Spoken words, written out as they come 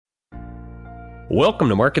Welcome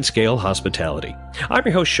to Market Scale Hospitality. I'm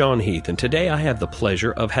your host, Sean Heath, and today I have the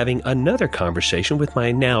pleasure of having another conversation with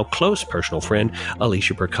my now close personal friend,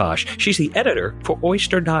 Alicia Prakash. She's the editor for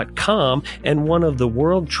Oyster.com and one of the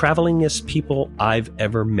world travelingest people I've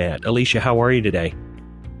ever met. Alicia, how are you today?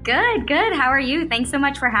 Good. How are you? Thanks so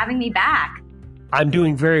much for having me back. I'm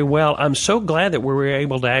doing very well. I'm so glad that we were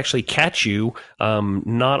able to actually catch you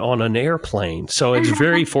not on an airplane. So it's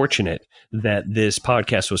very fortunate that this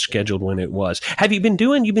podcast was scheduled when it was. You've been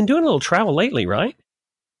doing a little travel lately, right?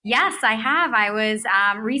 Yes, I have. I was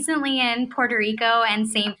recently in Puerto Rico and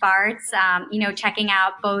St. Bart's, checking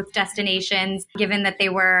out both destinations, given that they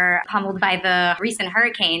were pummeled by the recent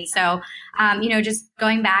hurricane. So, just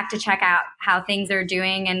going back to check out how things are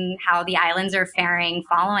doing and how the islands are faring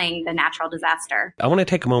following the natural disaster. I want to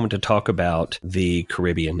take a moment to talk about the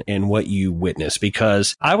Caribbean and what you witnessed,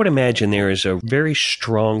 because I would imagine there is a very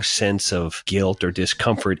strong sense of guilt or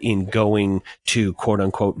discomfort in going to quote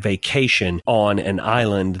unquote vacation on an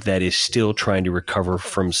island that is still trying to recover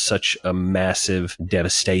from such a massive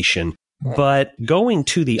devastation. But going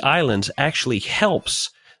to the islands actually helps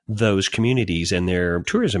those communities and their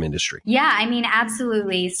tourism industry. Yeah,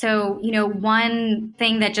 absolutely. So, one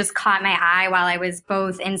thing that just caught my eye while I was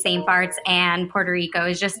both in St. Bart's and Puerto Rico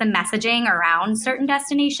is just the messaging around certain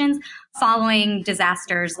destinations following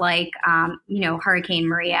disasters like, Hurricane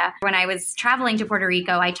Maria. When I was traveling to Puerto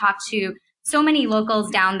Rico, I talked to so many locals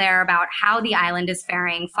down there about how the island is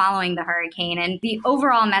faring following the hurricane. And the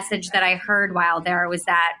overall message that I heard while there was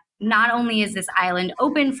that not only is this island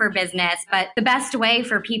open for business, but the best way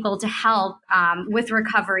for people to help with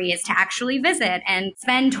recovery is to actually visit and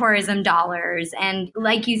spend tourism dollars. And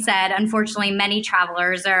like you said, unfortunately, many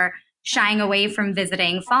travelers are shying away from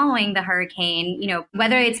visiting following the hurricane,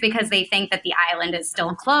 whether it's because they think that the island is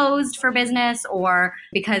still closed for business or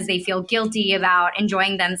because they feel guilty about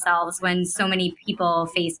enjoying themselves when so many people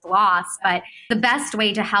faced loss. But the best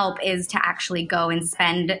way to help is to actually go and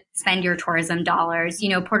spend your tourism dollars.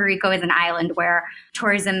 Puerto Rico is an island where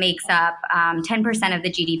tourism makes up 10% of the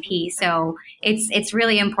GDP. So it's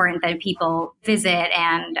really important that people visit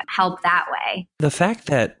and help that way. The fact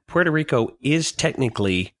that Puerto Rico is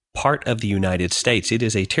technically part of the United States. It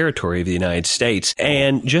is a territory of the United States.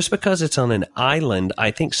 And just because it's on an island,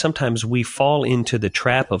 I think sometimes we fall into the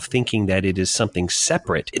trap of thinking that it is something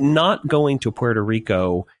separate. Not going to Puerto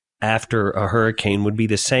Rico after a hurricane would be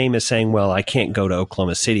the same as saying, well, I can't go to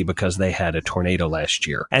Oklahoma City because they had a tornado last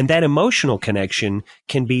year. And that emotional connection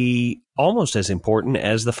can be almost as important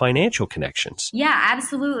as the financial connections. Yeah,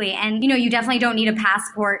 absolutely. And, you definitely don't need a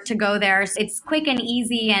passport to go there. It's quick and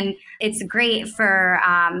easy, and it's great for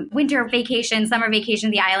winter vacation, summer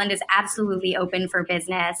vacation. The island is absolutely open for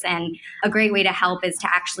business, and a great way to help is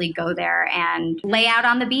to actually go there and lay out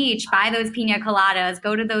on the beach, buy those pina coladas,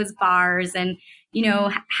 go to those bars, and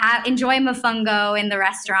enjoy mofongo in the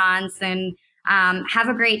restaurants and have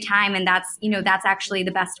a great time. And that's actually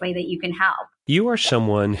the best way that you can help. You are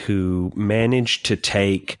someone who managed to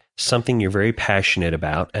take something you're very passionate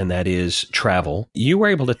about, and that is travel. You were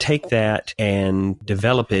able to take that and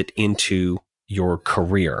develop it into your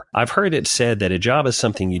career. I've heard it said that a job is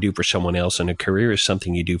something you do for someone else and a career is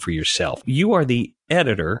something you do for yourself. You are the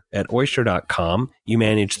editor at Oyster.com. You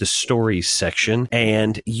manage the stories section,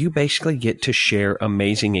 and you basically get to share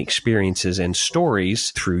amazing experiences and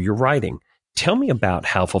stories through your writing. Tell me about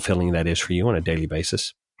how fulfilling that is for you on a daily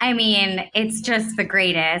basis. It's just the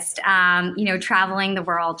greatest. Traveling the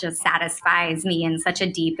world just satisfies me in such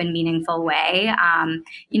a deep and meaningful way.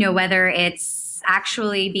 Whether it's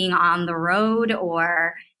actually being on the road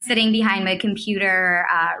or sitting behind my computer,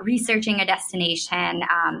 researching a destination,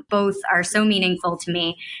 both are so meaningful to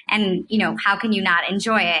me. And, how can you not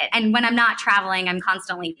enjoy it? And when I'm not traveling, I'm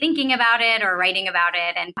constantly thinking about it or writing about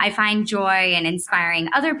it. And I find joy in inspiring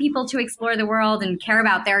other people to explore the world and care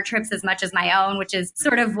about their trips as much as my own, which is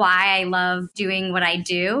sort of why I love doing what I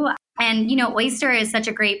do. And, Oyster is such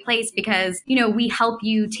a great place because, we help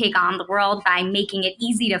you take on the world by making it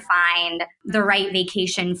easy to find the right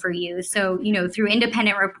vacation for you. So, through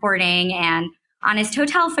independent reporting and honest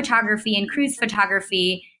hotel photography and cruise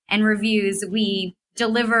photography and reviews, we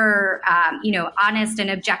deliver, honest and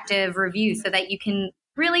objective reviews so that you can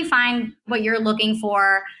really find what you're looking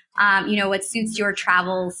for, what suits your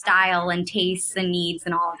travel style and tastes and needs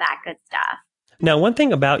and all of that good stuff. Now, one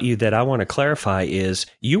thing about you that I want to clarify is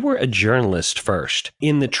you were a journalist first.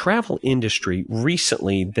 In the travel industry,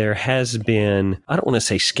 recently, there has been, I don't want to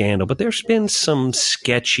say scandal, but there's been some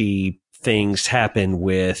sketchy things happen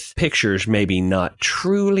with pictures maybe not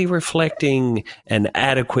truly reflecting an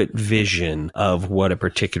adequate vision of what a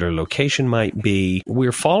particular location might be.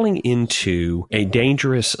 We're falling into a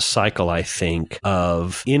dangerous cycle, I think,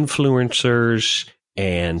 of influencers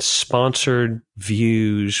and sponsored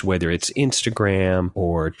views, whether it's Instagram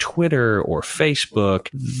or Twitter or Facebook.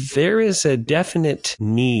 There is a definite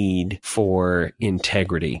need for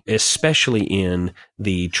integrity, especially in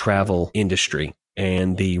the travel industry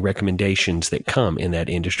and the recommendations that come in that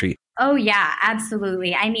industry. Oh, yeah,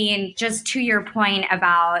 absolutely. I mean, just to your point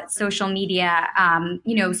about social media,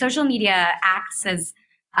 social media acts as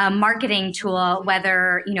a marketing tool,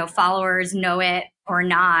 whether, followers know it or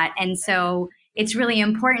not. And so it's really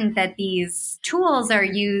important that these tools are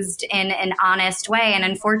used in an honest way. And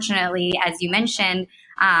unfortunately, as you mentioned,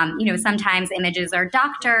 sometimes images are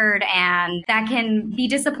doctored, and that can be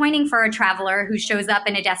disappointing for a traveler who shows up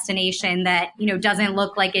in a destination that, doesn't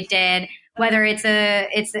look like it did, whether it's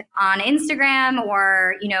on Instagram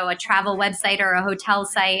or, a travel website or a hotel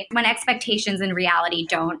site. When expectations and reality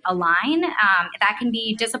don't align, that can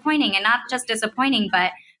be disappointing, and not just disappointing,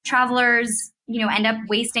 but travelers end up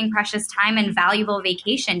wasting precious time and valuable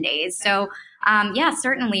vacation days. So,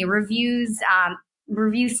 certainly review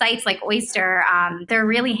sites like Oyster, they're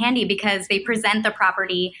really handy because they present the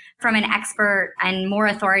property from an expert and more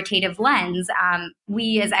authoritative lens.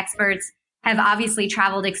 We as experts have obviously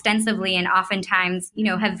traveled extensively and oftentimes,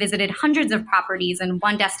 have visited hundreds of properties in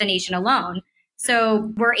one destination alone.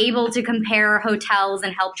 So we're able to compare hotels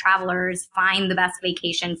and help travelers find the best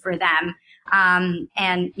vacation for them.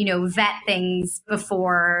 And vet things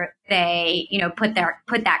before they put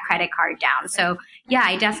that credit card down. So yeah,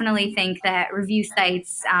 I definitely think that review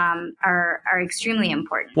sites are extremely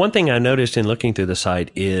important. One thing I noticed in looking through the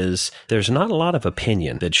site is there's not a lot of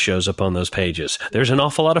opinion that shows up on those pages. There's an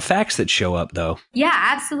awful lot of facts that show up, though. Yeah,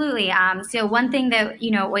 absolutely. So one thing that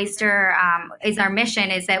Oyster is our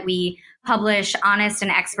mission is that we publish honest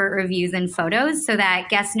and expert reviews and photos so that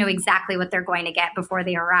guests know exactly what they're going to get before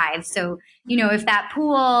they arrive. So, if that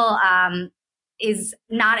pool is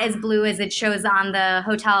not as blue as it shows on the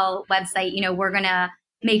hotel website, we're going to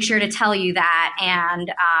make sure to tell you that.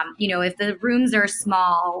 And, if the rooms are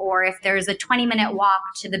small or if there's a 20-minute walk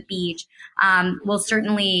to the beach, we'll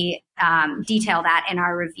certainly detail that in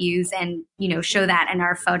our reviews and, show that in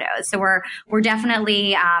our photos. So we're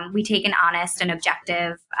definitely, we take an honest and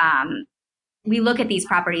objective, we look at these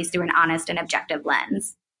properties through an honest and objective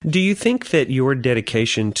lens. Do you think that your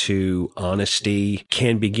dedication to honesty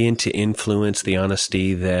can begin to influence the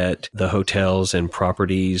honesty that the hotels and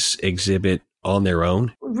properties exhibit on their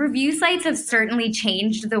own? Review sites have certainly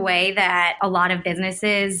changed the way that a lot of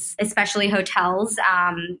businesses, especially hotels,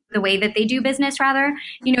 the way that they do business, rather.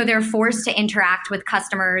 They're forced to interact with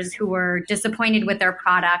customers who are disappointed with their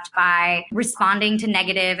product by responding to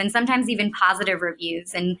negative and sometimes even positive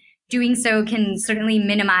reviews. And doing so can certainly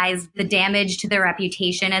minimize the damage to their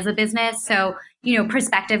reputation as a business. So,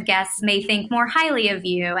 prospective guests may think more highly of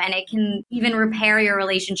you, and it can even repair your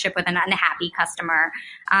relationship with an unhappy customer.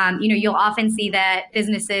 You'll often see that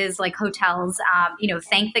businesses like hotels,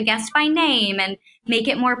 thank the guest by name and make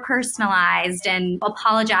it more personalized and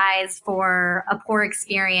apologize for a poor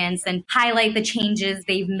experience and highlight the changes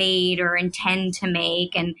they've made or intend to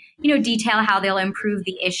make and, detail how they'll improve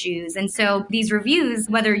the issues. And so these reviews,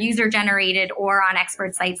 whether user generated or on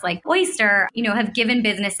expert sites like Oyster, have given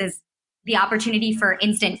businesses the opportunity for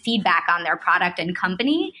instant feedback on their product and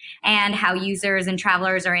company and how users and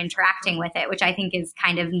travelers are interacting with it, which I think is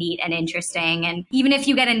kind of neat and interesting. And even if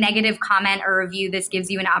you get a negative comment or review, this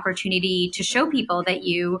gives you an opportunity to show people that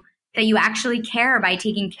you actually care by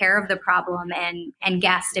taking care of the problem and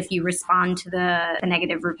guest if you respond to the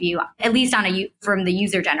negative review, at least from the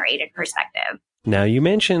user generated perspective. Now, you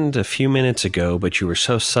mentioned a few minutes ago, but you were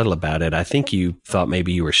so subtle about it, I think you thought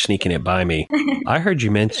maybe you were sneaking it by me. I heard you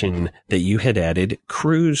mention that you had added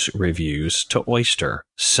cruise reviews to Oyster.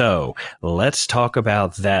 So let's talk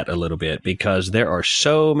about that a little bit, because there are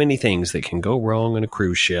so many things that can go wrong on a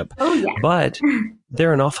cruise ship. Oh, yeah. But there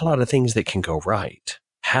are an awful lot of things that can go right.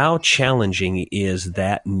 How challenging is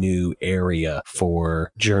that new area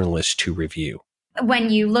for journalists to review? When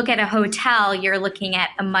you look at a hotel, you're looking at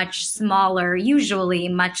a usually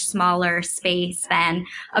much smaller space than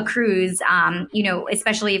a cruise,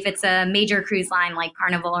 especially if it's a major cruise line like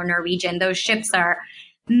Carnival or Norwegian. Those ships are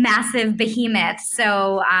massive behemoths.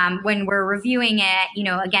 So when we're reviewing it,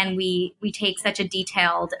 again, we take such a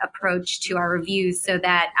detailed approach to our reviews so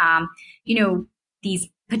that, these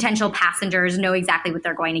potential passengers know exactly what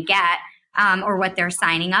they're going to get or what they're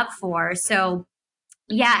signing up for. So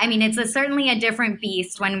Yeah, I mean, certainly a different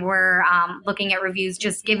beast when we're looking at reviews,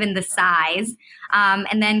 just given the size.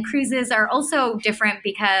 And then cruises are also different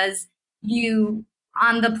because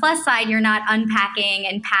on the plus side, you're not unpacking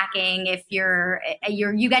and packing. If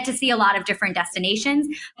you get to see a lot of different destinations,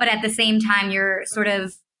 but at the same time, you're sort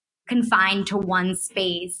of confined to one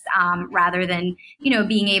space rather than,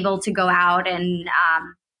 being able to go out and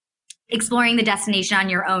exploring the destination on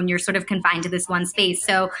your own. You're sort of confined to this one space.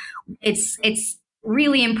 So it's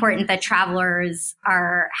really important that travelers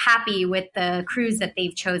are happy with the cruise that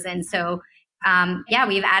they've chosen. So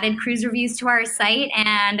we've added cruise reviews to our site,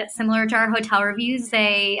 and similar to our hotel reviews,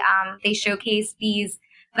 they showcase these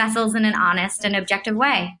vessels in an honest and objective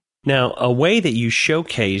way. Now, a way that you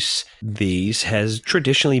showcase these has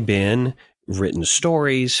traditionally been written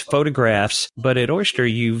stories, photographs, but at Oyster,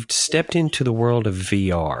 you've stepped into the world of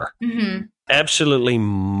VR. Mm-hmm. Absolutely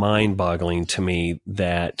mind-boggling to me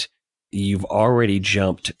that you've already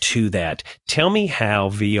jumped to that. Tell me how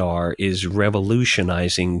VR is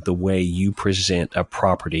revolutionizing the way you present a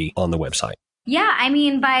property on the website. Yeah, I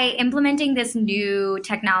mean, by implementing this new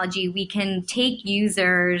technology, we can take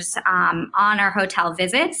users on our hotel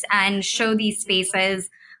visits and show these spaces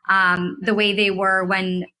the way they were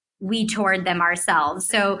when we toured them ourselves.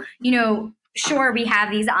 So, sure, we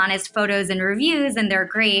have these honest photos and reviews, and they're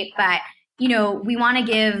great, but, we want to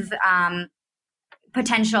give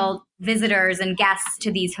potential visitors and guests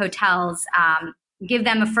to these hotels, give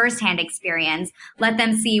them a firsthand experience, let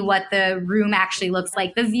them see what the room actually looks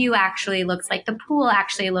like, the view actually looks like, the pool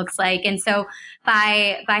actually looks like. And so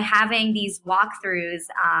by having these walkthroughs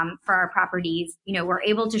for our properties, we're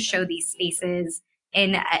able to show these spaces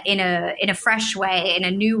in a fresh way, in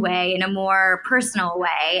a new way, in a more personal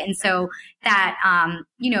way. And so that,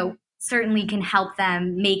 certainly can help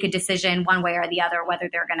them make a decision one way or the other, whether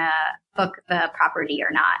they're going to book the property or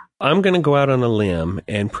not. I'm going to go out on a limb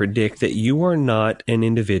and predict that you are not an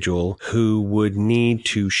individual who would need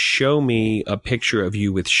to show me a picture of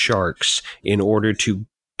you with sharks in order to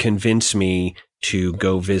convince me to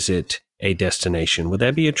go visit a destination. Would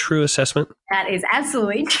that be a true assessment? That is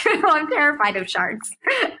absolutely true. I'm terrified of sharks.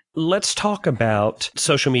 Let's talk about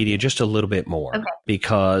social media just a little bit more,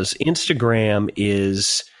 because Instagram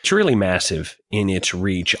it's really massive in its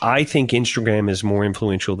reach. I think Instagram is more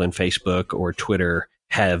influential than Facebook or Twitter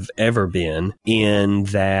have ever been, in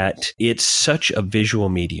that it's such a visual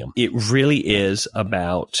medium. It really is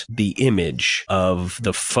about the image of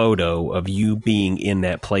the photo of you being in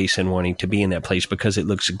that place and wanting to be in that place because it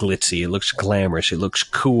looks glitzy, it looks glamorous, it looks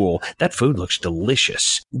cool. That food looks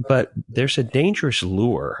delicious. But there's a dangerous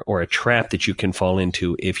lure or a trap that you can fall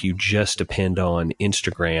into if you just depend on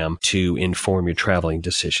Instagram to inform your traveling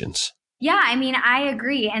decisions. Yeah, I mean, I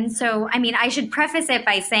agree. And so, I mean, I should preface it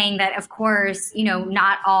by saying that, of course,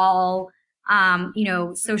 not all,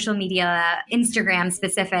 social media, Instagram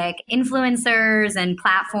specific influencers and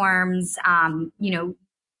platforms,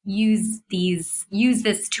 use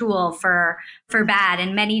this tool for bad.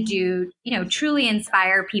 And many do, truly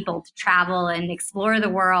inspire people to travel and explore the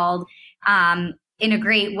world, in a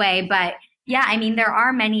great way. But yeah, I mean, there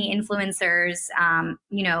are many influencers,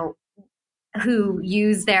 who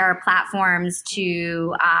use their platforms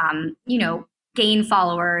to, gain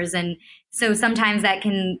followers. And so sometimes that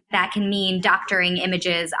can mean doctoring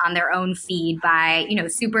images on their own feed by,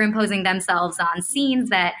 superimposing themselves on scenes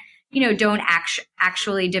that, don't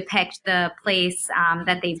actually depict the place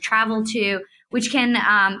that they've traveled to, which can,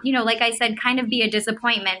 like I said, kind of be a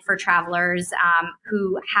disappointment for travelers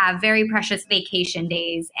who have very precious vacation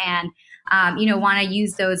days and, want to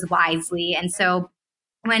use those wisely. And so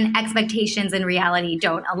when expectations and reality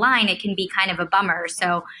don't align, it can be kind of a bummer.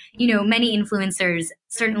 So, many influencers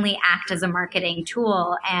certainly act as a marketing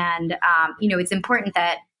tool. And, it's important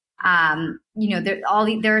that,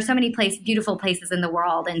 there are so many beautiful places in the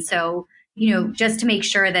world. And so, just to make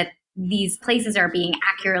sure that these places are being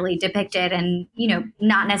accurately depicted and,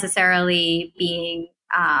 not necessarily being,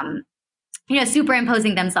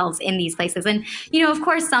 superimposing themselves in these places. And, of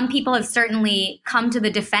course, some people have certainly come to the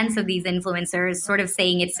defense of these influencers, sort of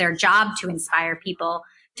saying it's their job to inspire people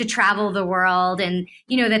to travel the world and,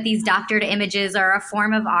 that these doctored images are a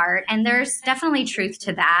form of art. And there's definitely truth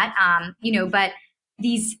to that, but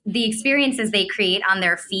the experiences they create on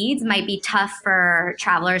their feeds might be tough for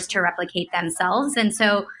travelers to replicate themselves. And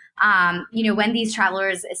so, when these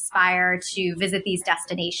travelers aspire to visit these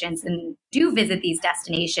destinations and do visit these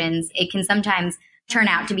destinations, it can sometimes turn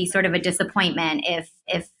out to be sort of a disappointment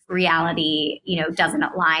if reality, doesn't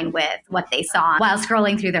align with what they saw while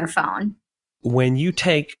scrolling through their phone. When you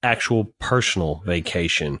take actual personal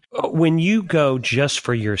vacation, when you go just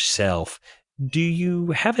for yourself, do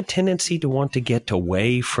you have a tendency to want to get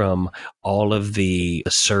away from all of the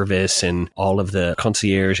service and all of the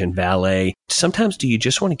concierge and valet? Sometimes do you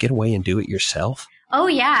just want to get away and do it yourself? Oh,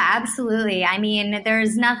 yeah, absolutely. I mean,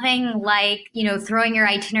 there's nothing like, throwing your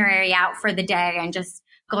itinerary out for the day and just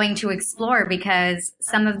going to explore, because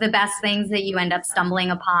some of the best things that you end up stumbling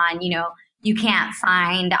upon, you can't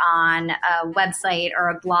find on a website or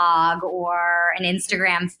a blog or an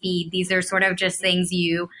Instagram feed. These are sort of just things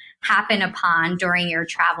you happen upon during your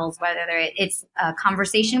travels, whether it's a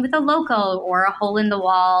conversation with a local or a hole in the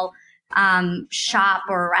wall shop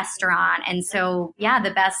or restaurant. And so, yeah,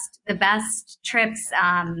 the best trips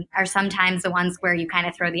are sometimes the ones where you kind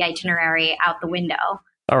of throw the itinerary out the window.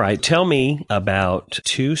 All right. Tell me about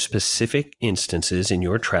two specific instances in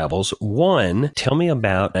your travels. One, tell me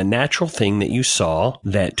about a natural thing that you saw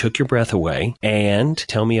that took your breath away, and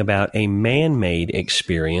tell me about a man-made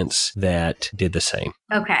experience that did the same.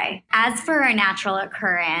 Okay. As for a natural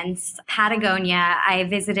occurrence, Patagonia, I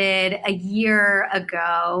visited a year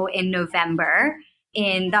ago in November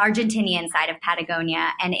in the Argentinian side of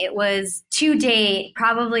Patagonia. And it was, to date,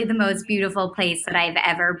 probably the most beautiful place that I've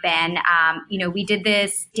ever been. We did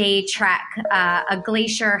this day trek, a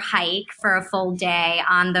glacier hike for a full day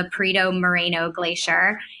on the Perito Moreno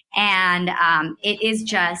Glacier. And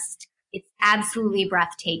it's absolutely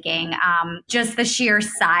breathtaking. Just the sheer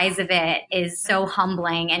size of it is so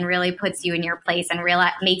humbling and really puts you in your place and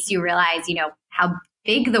makes you realize, how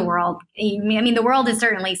big the world. I mean, the world is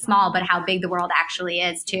certainly small, but how big the world actually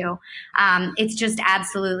is too. It's just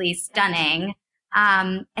absolutely stunning.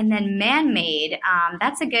 And then man-made,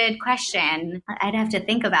 that's a good question. I'd have to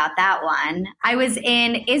think about that one. I was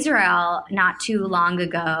in Israel not too long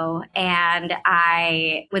ago, and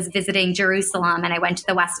I was visiting Jerusalem, and I went to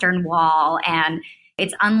the Western Wall, and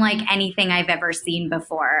it's unlike anything I've ever seen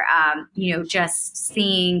before. Just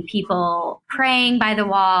seeing people praying by the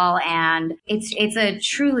wall, and it's a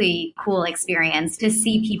truly cool experience to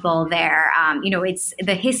see people there. It's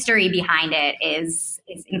the history behind it is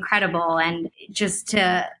incredible, and just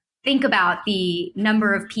to think about the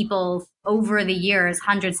number of people over the years,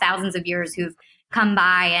 hundreds, thousands of years, who've come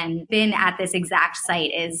by and been at this exact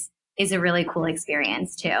site is a really cool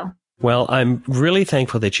experience too. Well, I'm really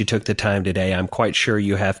thankful that you took the time today. I'm quite sure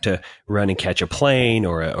you have to run and catch a plane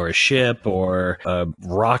or a ship or a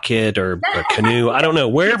rocket or a canoe. I don't know.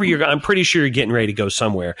 Wherever you're going, I'm pretty sure you're getting ready to go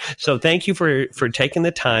somewhere. So thank you for taking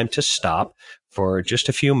the time to stop for just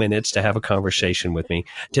a few minutes to have a conversation with me.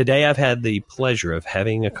 Today, I've had the pleasure of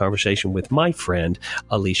having a conversation with my friend,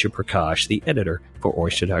 Alicia Prakash, the editor for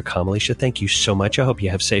Oyster.com. Alicia, thank you so much. I hope you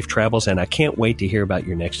have safe travels, and I can't wait to hear about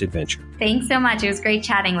your next adventure. Thanks so much. It was great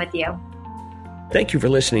chatting with you. Thank you for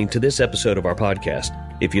listening to this episode of our podcast.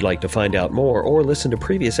 If you'd like to find out more or listen to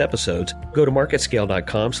previous episodes, go to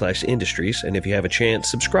marketscale.com/industries. And if you have a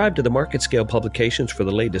chance, subscribe to the MarketScale publications for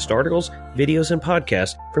the latest articles, videos, and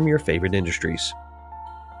podcasts from your favorite industries.